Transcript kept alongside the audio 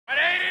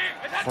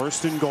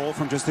First and goal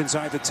from just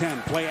inside the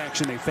 10. Play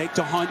action. They fake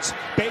to Hunt.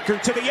 Baker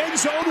to the end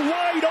zone.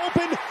 Wide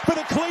open for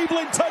the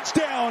Cleveland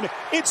touchdown.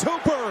 It's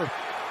Hooper.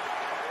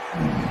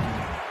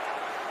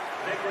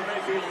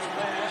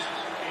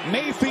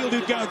 Mayfield,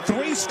 who'd got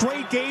 3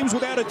 straight games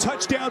without a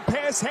touchdown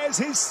pass, has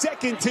his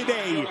second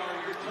today.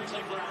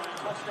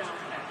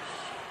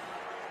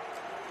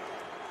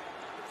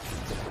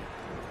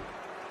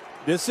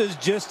 This is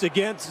just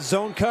against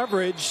zone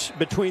coverage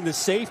between the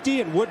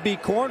safety and would-be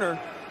corner.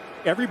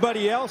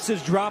 Everybody else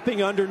is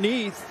dropping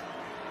underneath.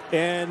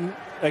 And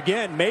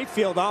again,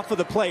 Mayfield off of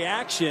the play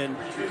action.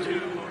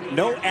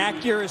 No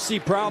accuracy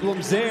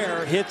problems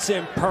there. Hits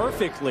him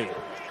perfectly.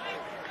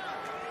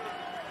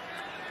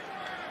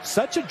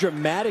 Such a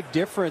dramatic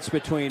difference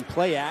between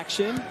play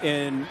action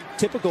and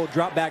typical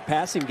drop back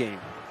passing game.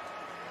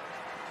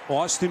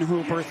 Austin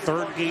Hooper,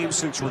 3rd game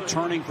since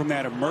returning from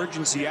that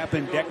emergency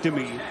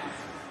appendectomy.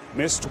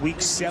 Missed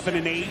weeks 7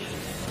 and 8.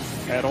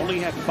 Had only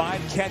had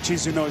 5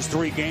 catches in those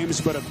 3 games,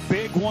 but a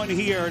big one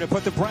here to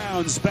put the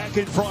Browns back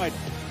in front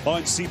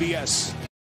on CBS.